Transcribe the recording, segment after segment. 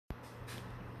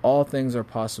all things are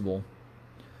possible.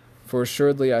 For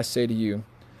assuredly I say to you,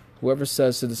 whoever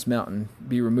says to this mountain,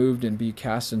 be removed and be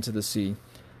cast into the sea,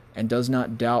 and does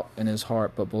not doubt in his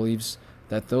heart, but believes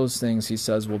that those things he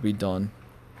says will be done,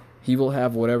 he will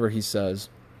have whatever he says.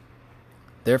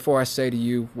 Therefore I say to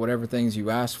you, whatever things you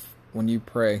ask when you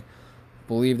pray,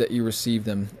 believe that you receive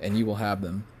them, and you will have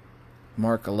them.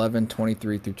 Mark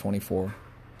 11:23-24.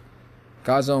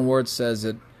 God's own word says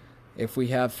that if we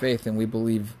have faith and we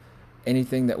believe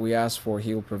anything that we ask for,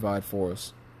 he will provide for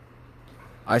us.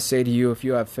 I say to you, if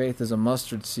you have faith as a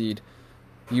mustard seed,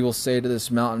 you will say to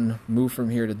this mountain, move from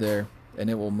here to there, and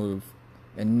it will move,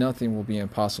 and nothing will be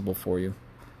impossible for you.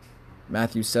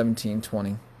 Matthew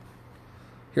 17:20.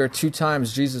 Here are 2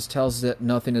 times Jesus tells us that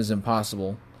nothing is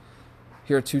impossible.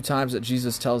 Here are 2 times that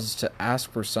Jesus tells us to ask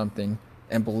for something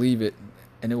and believe it,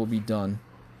 and it will be done.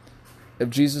 If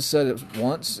Jesus said it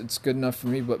once, it's good enough for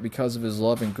me, but because of his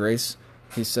love and grace,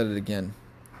 he said it again.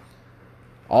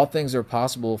 All things are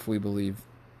possible if we believe.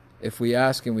 If we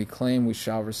ask and we claim, we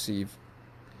shall receive.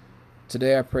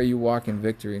 Today I pray you walk in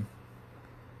victory,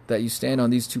 that you stand on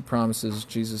these 2 promises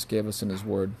Jesus gave us in his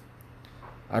word.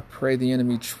 I pray the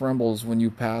enemy trembles when you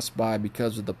pass by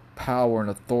because of the power and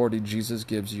authority Jesus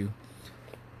gives you.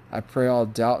 I pray all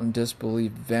doubt and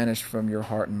disbelief vanish from your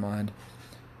heart and mind.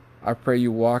 I pray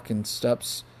you walk in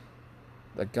steps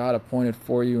that God appointed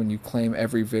for you and you claim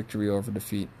every victory over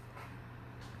defeat.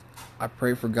 I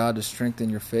pray for God to strengthen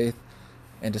your faith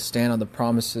and to stand on the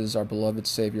promises our beloved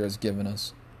Savior has given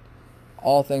us.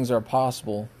 All things are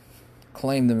possible.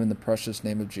 Claim them in the precious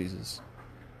name of Jesus.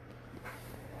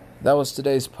 That was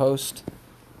today's post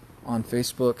on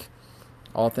Facebook.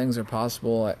 All things are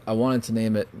possible. I wanted to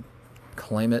name it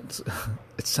Claim It.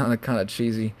 It sounded kind of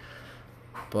cheesy,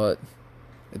 but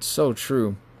it's so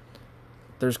true.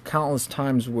 There's countless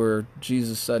times where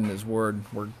Jesus said in his word,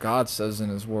 where God says in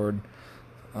his word,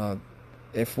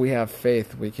 if we have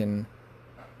faith, we can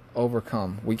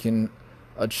overcome, we can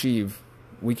achieve,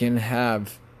 we can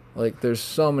have. Like, there's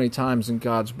so many times in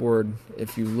God's word,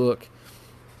 if you look,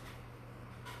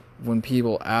 when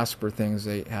people ask for things,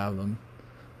 they have them.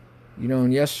 You know,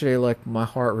 and yesterday, like, my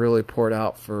heart really poured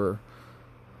out for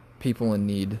people in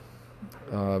need.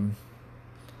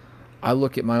 I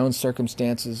look at my own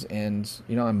circumstances and,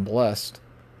 you know, I'm blessed.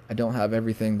 I don't have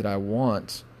everything that I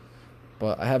want,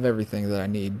 but I have everything that I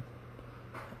need.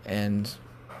 And,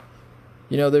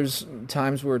 you know, there's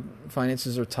times where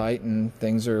finances are tight and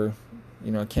things are,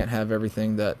 you know, I can't have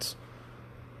everything that's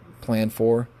planned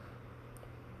for,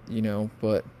 you know,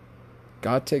 but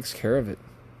God takes care of it.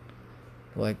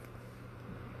 Like,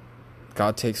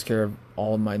 God takes care of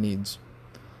all of my needs.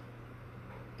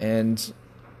 And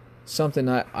something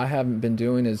I haven't been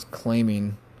doing is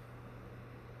claiming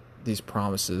these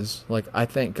promises. Like, I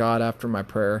thank God after my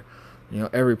prayer. You know,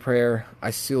 every prayer, I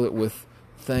seal it with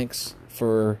thanks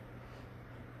for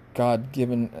God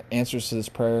giving answers to this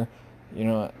prayer. You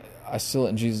know, I seal it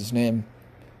in Jesus' name.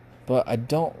 But I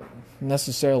don't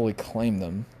necessarily claim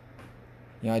them.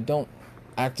 You know, I don't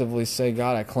actively say,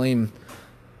 God, I claim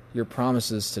your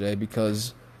promises today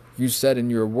because you said in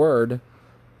your word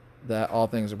that all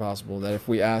things are possible, that if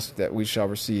we ask, that we shall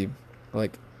receive.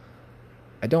 Like,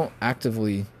 I don't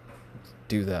actively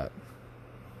do that.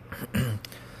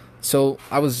 So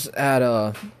I was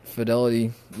at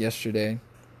Fidelity yesterday,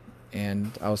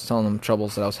 and I was telling them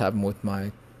troubles that I was having with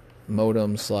my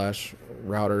modem slash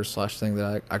router slash thing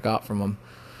that I got from them.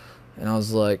 And I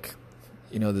was like,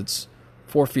 you know, that's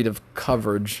 4 feet of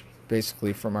coverage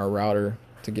basically from our router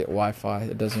to get Wi-Fi.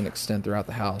 It doesn't extend throughout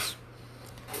the house.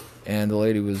 And the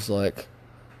lady was like,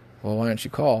 well, why don't you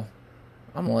call?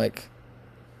 I'm like,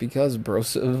 because, bro,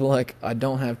 so, like, I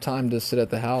don't have time to sit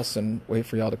at the house and wait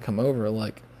for y'all to come over.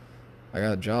 Like, I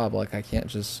got a job. Like, I can't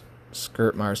just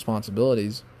skirt my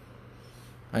responsibilities.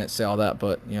 I didn't say all that,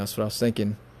 but, you know, that's what I was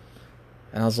thinking.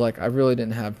 And I was like, I really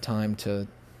didn't have time to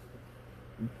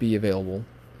be available.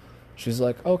 She's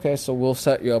like, okay, so we'll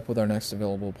set you up with our next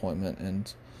available appointment.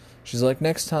 And she's like,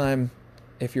 next time,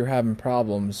 if you're having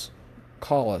problems,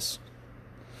 call us.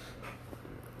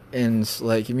 And,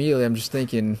 like, immediately I'm just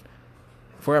thinking,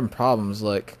 if we're having problems,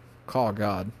 like, call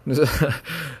God.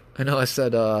 I know I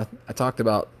said, I talked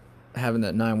about having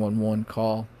that 911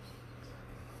 call.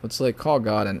 It's like, call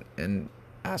God and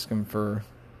ask him for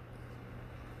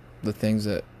the things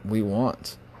that we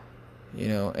want, you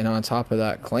know, and on top of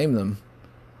that, claim them.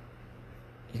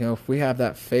 You know, if we have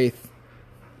that faith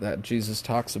that Jesus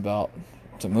talks about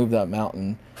to move that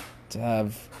mountain, to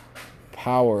have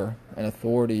power and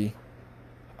authority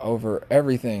over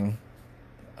everything,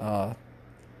 you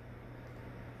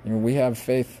know, we have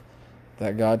faith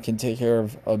that God can take care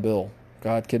of a bill,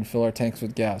 God can fill our tanks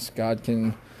with gas. God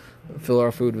can fill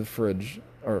our food with fridge,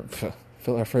 or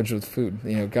fill our fridge with food.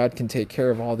 God can take care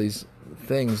of all these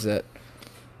things that,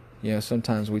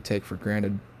 sometimes we take for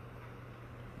granted.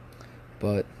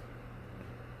 But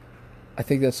I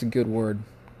think that's a good word.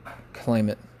 Claim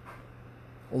it.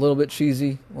 A little bit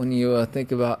cheesy when you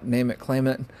think about name it, claim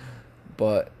it.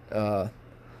 But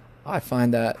I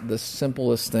find that the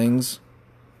simplest things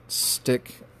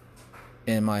stick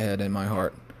in my head, in my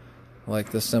heart.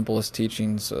 Like the simplest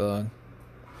teachings.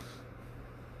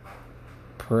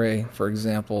 Pray, for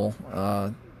example.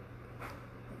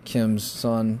 Kim's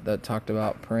son that talked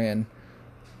about praying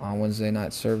on Wednesday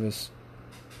night service.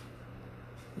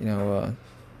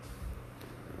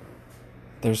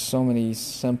 There's so many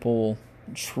simple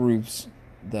truths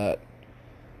that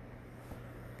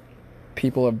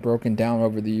people have broken down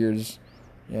over the years.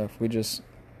 If we just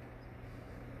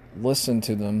listen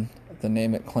to them, the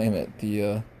name it, claim it,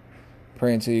 the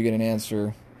pray until you get an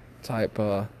answer type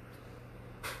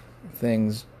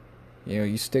things,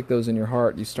 you stick those in your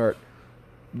heart, you start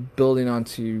building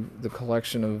onto the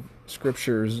collection of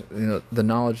scriptures, the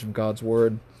knowledge of God's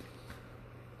word,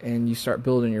 and you start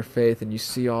building your faith, and you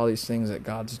see all these things that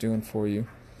God's doing for you.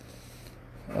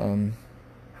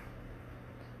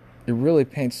 It really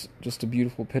paints just a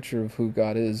beautiful picture of who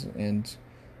God is and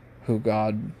who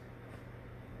God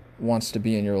wants to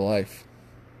be in your life.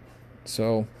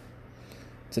 So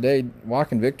today,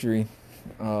 walk in victory.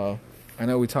 I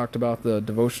know we talked about the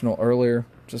devotional earlier,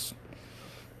 just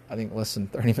I think less than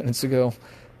 30 minutes ago.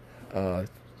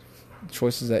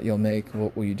 Choices that you'll make,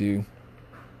 what will you do?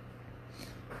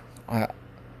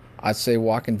 I'd say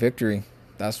walk in victory.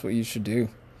 That's what you should do.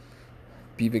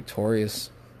 Be victorious.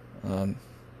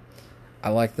 I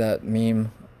like that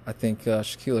meme. I think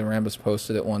Shaquille Rambis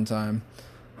posted it one time.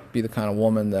 Be the kind of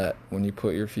woman that when you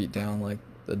put your feet down, like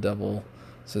the devil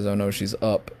says, "Oh no, she's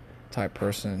up," type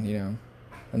person,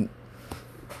 And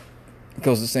it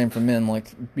goes the same for men.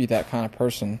 Like, be that kind of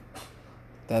person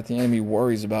that the enemy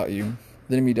worries about you.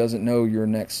 The enemy doesn't know your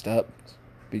next step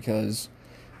because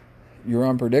you're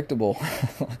unpredictable.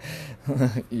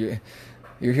 You're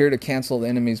here to cancel the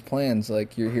enemy's plans.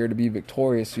 Like, you're here to be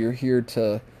victorious. You're here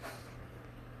to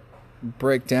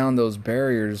break down those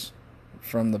barriers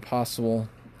from the possible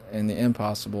and the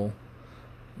impossible.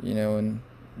 And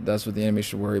that's what the enemy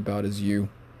should worry about, is you.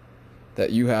 That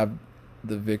you have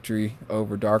the victory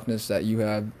over darkness, that you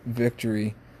have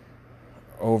victory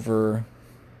over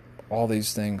all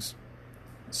these things.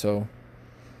 So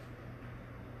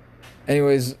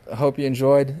anyways, I hope you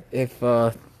enjoyed. If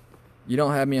you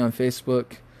don't have me on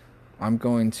Facebook, I'm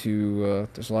going to,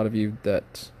 there's a lot of you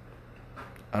that,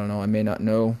 I don't know, I may not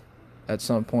know at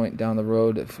some point down the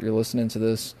road if you're listening to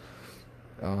this.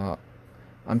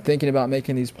 I'm thinking about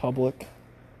making these public,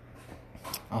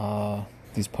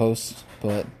 these posts,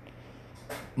 but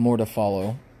more to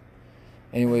follow.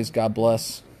 Anyways, God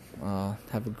bless.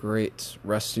 Have a great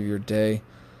rest of your day.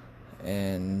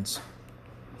 And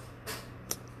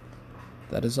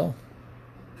that is all.